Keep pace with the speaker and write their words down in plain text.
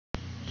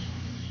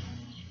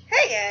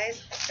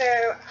guys, so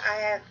I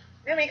have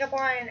no makeup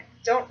on,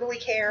 don't really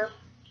care,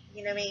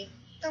 you know me,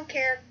 don't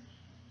care,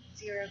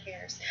 zero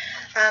cares.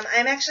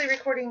 I'm actually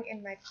recording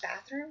in my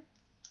bathroom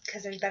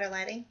because there's better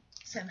lighting,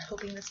 so I'm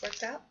hoping this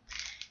works out.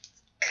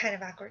 Kind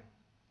of awkward.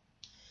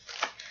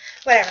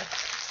 Whatever.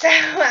 So,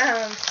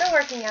 still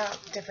working out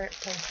different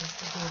places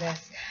to do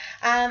this.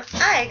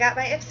 I got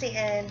my IPSY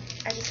in.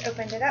 I just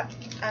opened it up.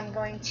 I'm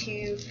going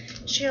to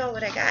show you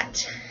what I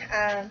got.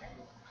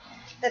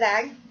 The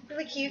bag,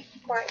 really cute,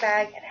 black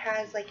bag. It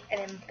has like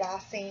an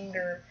embossing,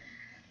 or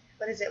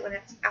what is it when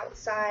it's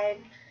outside?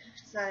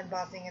 It's not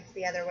embossing, it's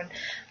the other one.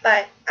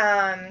 But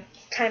kind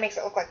of makes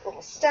it look like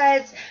little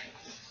studs.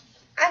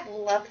 I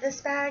love this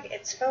bag.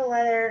 It's faux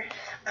leather.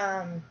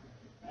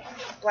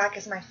 Black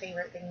is my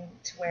favorite thing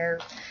to wear,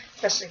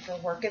 especially for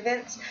work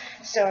events.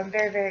 So I'm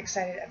very, very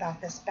excited about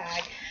this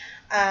bag.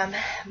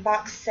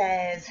 Box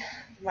says,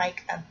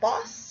 like a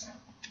boss.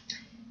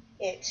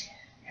 It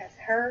has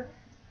her.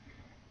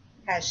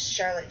 Has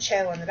Charlotte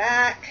Cho on the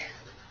back.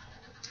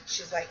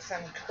 She's like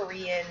some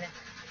Korean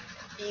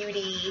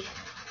beauty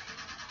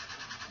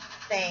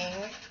thing.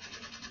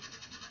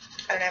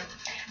 I don't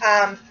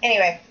know.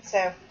 Anyway,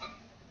 so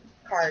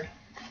card.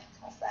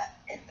 Toss that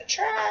in the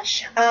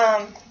trash.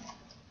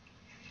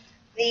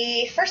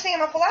 The first thing I'm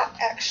gonna pull out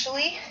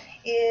actually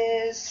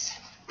is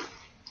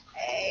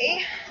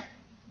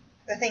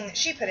the thing that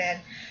she put in.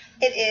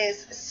 It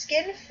is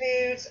Skin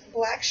Foods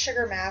Black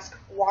Sugar Mask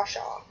Wash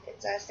Off.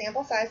 It's a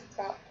sample size. It's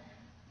about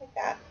like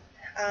that.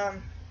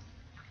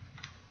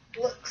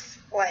 Looks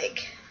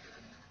like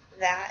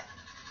that.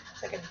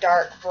 It's like a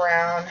dark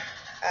brown.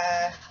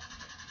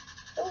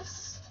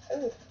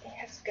 It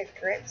has good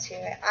grit to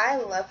it. I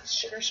love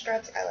sugar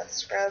scrubs. I love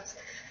scrubs.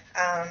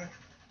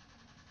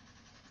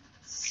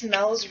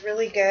 Smells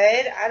really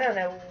good. I don't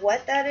know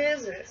what that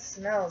is, but it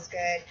smells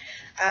good.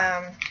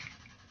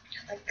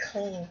 Like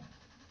clean.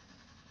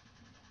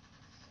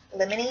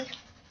 Lemony?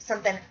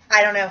 Something.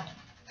 I don't know.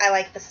 I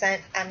like the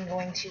scent. I'm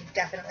going to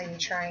definitely be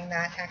trying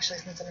that. Actually,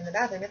 since I'm in the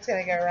bathroom, it's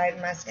going to go right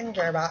in my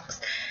skincare box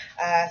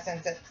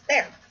since it's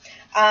there.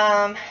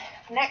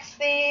 Next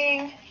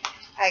thing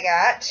I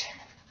got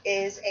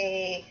is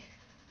a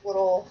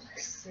little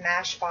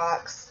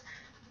Smashbox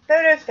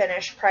Photo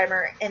Finish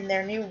Primer in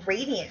their new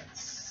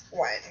Radiance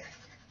one.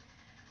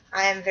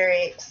 I am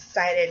very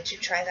excited to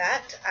try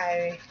that.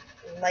 I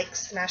like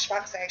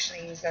Smashbox. I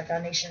actually use their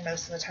foundation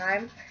most of the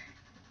time.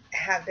 I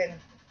have been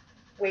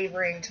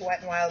wavering to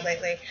Wet n Wild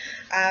lately,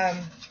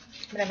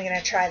 but I'm going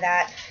to try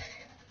that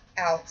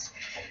out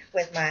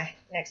with my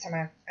next time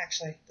I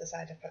actually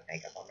decide to put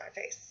makeup on my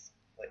face,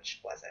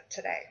 which wasn't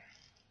today.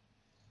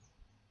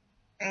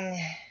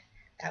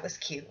 That was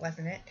cute,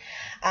 wasn't it?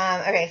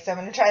 Okay, so I'm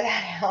going to try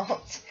that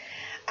out.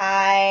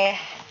 I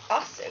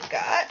also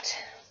got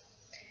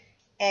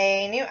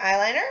a new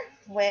eyeliner,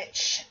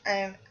 which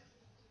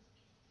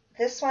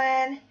this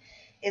one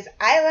is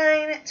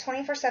Eyeline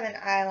 24/7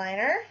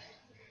 eyeliner.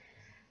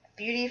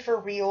 Beauty for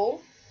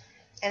Real,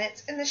 and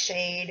it's in the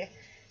shade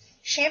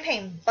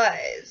Champagne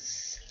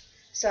Buzz.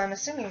 So I'm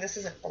assuming this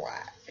isn't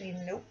black.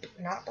 Nope,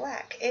 not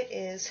black. It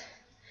is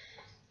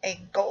a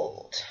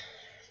gold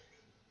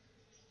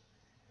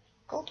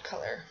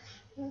color.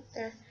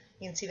 There,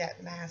 you can see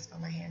that mask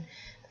on my hand.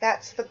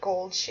 That's the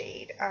gold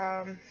shade.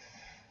 I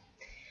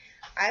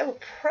will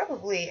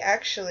probably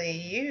actually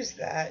use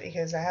that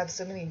because I have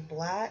so many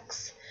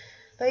blacks.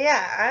 But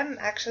yeah, I'm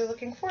actually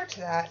looking forward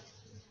to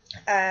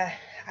that.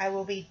 I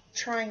will be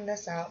trying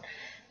this out,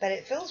 but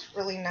it feels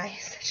really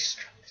nice. I just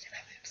dropped it in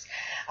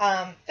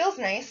my boobs. Feels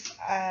nice.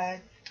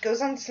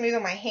 Goes on smooth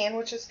on my hand,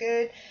 which is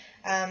good.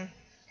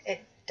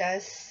 It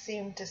does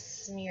seem to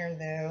smear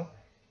though.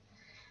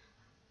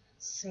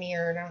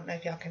 Smeared. I don't know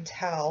if y'all can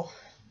tell.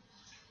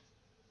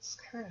 It's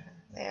kind of,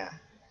 yeah.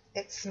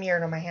 It's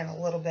smeared on my hand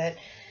a little bit.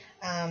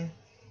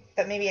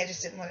 But maybe I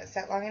just didn't let it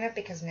set long enough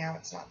because now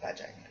it's not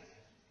budging.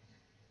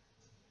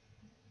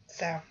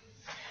 So,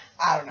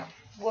 I don't know.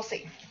 We'll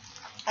see.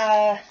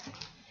 I'm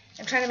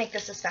trying to make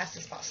this as fast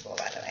as possible,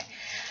 by the way.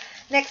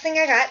 Next thing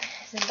I got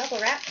is in bubble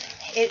wrap.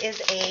 It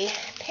is a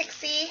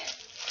IPSY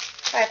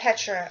by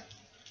Petra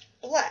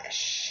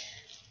blush.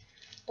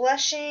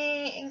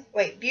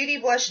 Beauty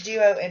Blush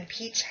Duo in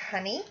Peach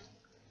Honey.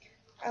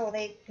 Oh,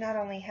 they not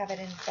only have it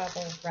in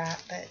bubble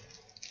wrap, but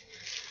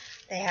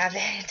they have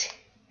it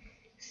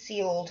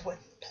sealed with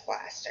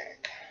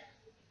plastic.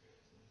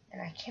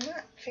 And I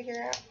cannot figure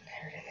out,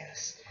 there it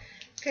is.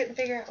 Couldn't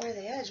figure out where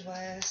the edge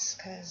was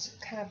because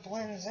it kind of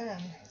blends in.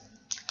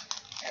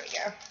 There we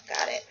go.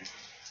 Got it.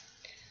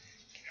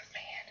 Get off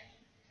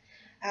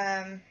my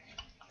hand.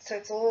 So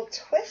it's a little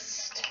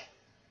twist,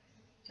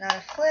 not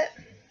a flip,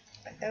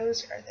 but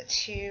those are the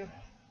two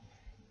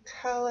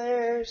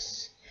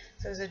colors.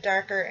 So there's a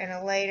darker and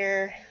a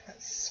lighter.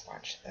 Let's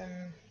swatch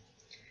them.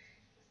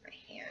 My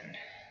hand.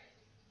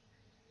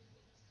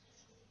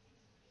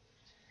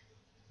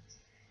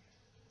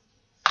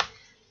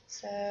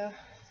 So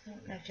I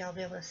don't know if y'all will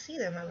be able to see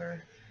them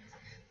over,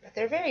 but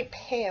they're very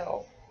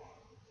pale.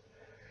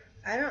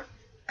 I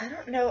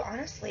don't know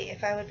honestly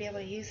if I would be able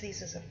to use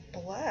these as a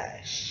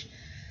blush.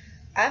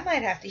 I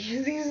might have to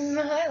use these as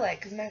a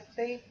highlight because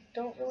they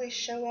don't really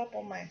show up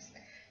on my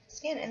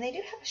skin, and they do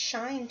have a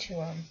shine to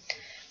them.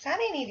 So I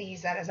may need to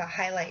use that as a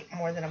highlight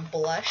more than a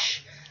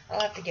blush.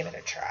 I'll have to give it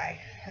a try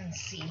and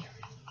see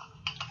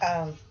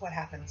what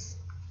happens.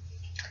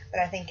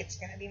 But I think it's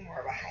going to be more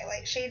of a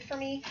highlight shade for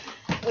me,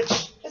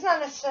 which is not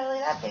necessarily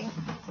that thing.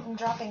 I'm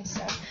dropping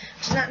stuff,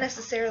 which is not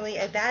necessarily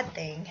a bad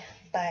thing,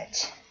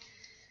 but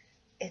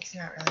it's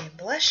not really a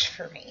blush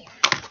for me.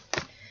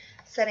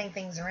 Setting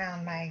things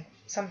around, my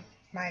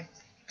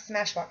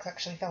Smashbox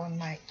actually fell in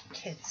my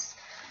kids'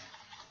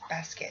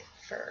 basket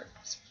for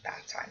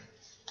bath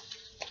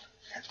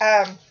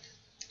time.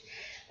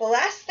 The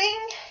last thing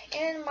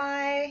in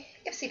my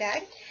IPSY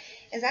bag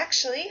is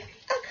actually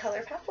a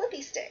ColourPop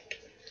lippy stick.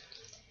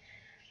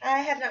 I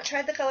have not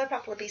tried the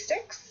ColourPop lippy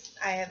sticks.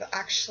 I have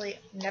actually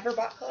never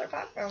bought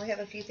ColourPop. I only have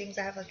a few things.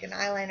 I have like an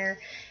eyeliner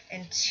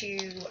and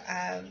 2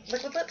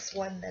 liquid lips,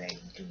 one that I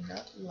do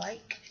not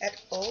like at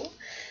all,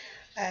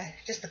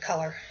 just the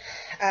color.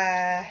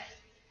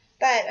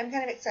 But I'm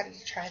kind of excited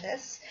to try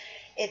this.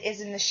 It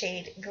is in the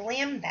shade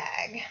Glam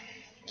Bag,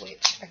 which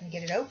if I can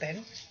get it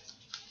open,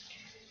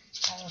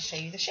 I will show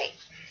you the shade.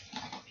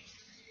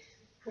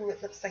 Ooh,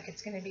 it looks like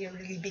it's going to be a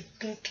really big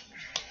pink.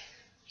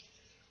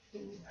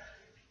 Ooh.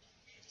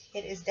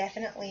 It is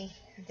definitely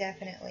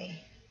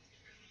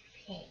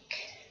pink.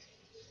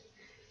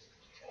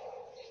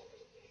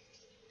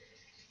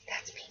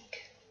 That's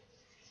pink.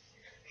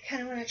 I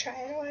kind of want to try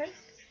it on,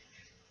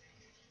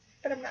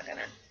 but I'm not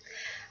gonna.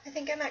 I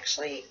think I'm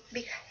actually,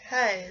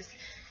 because,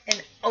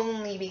 and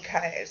only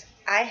because,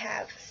 I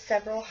have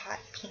several hot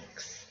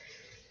pinks.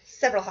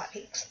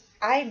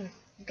 I'm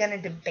gonna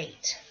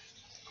debate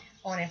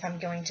on if I'm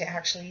going to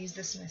actually use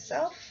this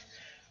myself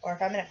or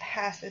if I'm going to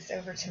pass this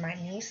over to my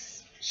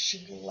niece.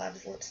 She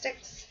loves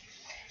lipsticks,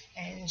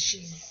 and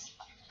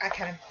I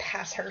kind of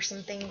pass her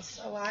some things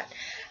a lot.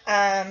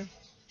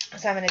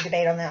 So I'm going to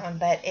debate on that one,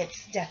 but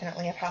it's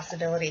definitely a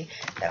possibility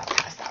that I'll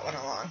pass that one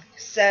along.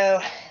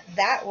 So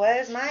that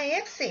was my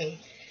IPSY.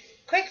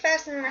 Quick,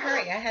 fast, and in a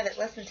hurry. I have it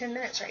less than 10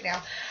 minutes right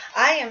now.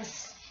 I am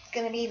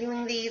going to be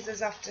doing these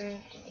as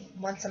often,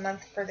 once a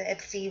month for the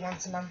IPSY,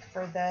 once a month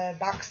for the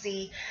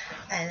Boxy,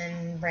 and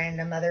then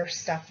random other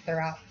stuff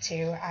throughout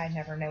too. I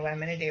never know what I'm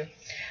going to do.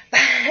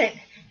 But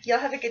y'all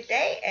have a good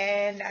day,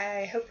 and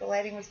I hope the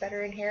lighting was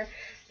better in here.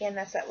 Again,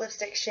 that's that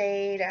lipstick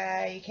shade.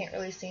 You can't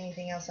really see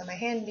anything else on my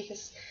hand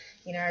because,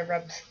 you know, I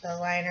rubbed the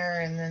liner,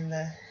 and then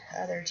the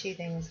other 2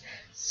 things,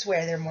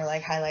 swear they're more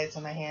like highlights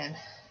on my hand.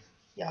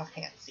 Y'all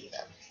can't see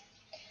them,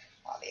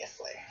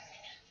 obviously.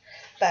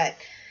 But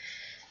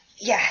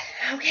yeah,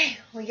 okay.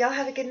 Well, y'all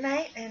have a good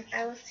night, and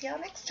I will see y'all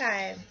next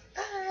time.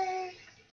 Bye.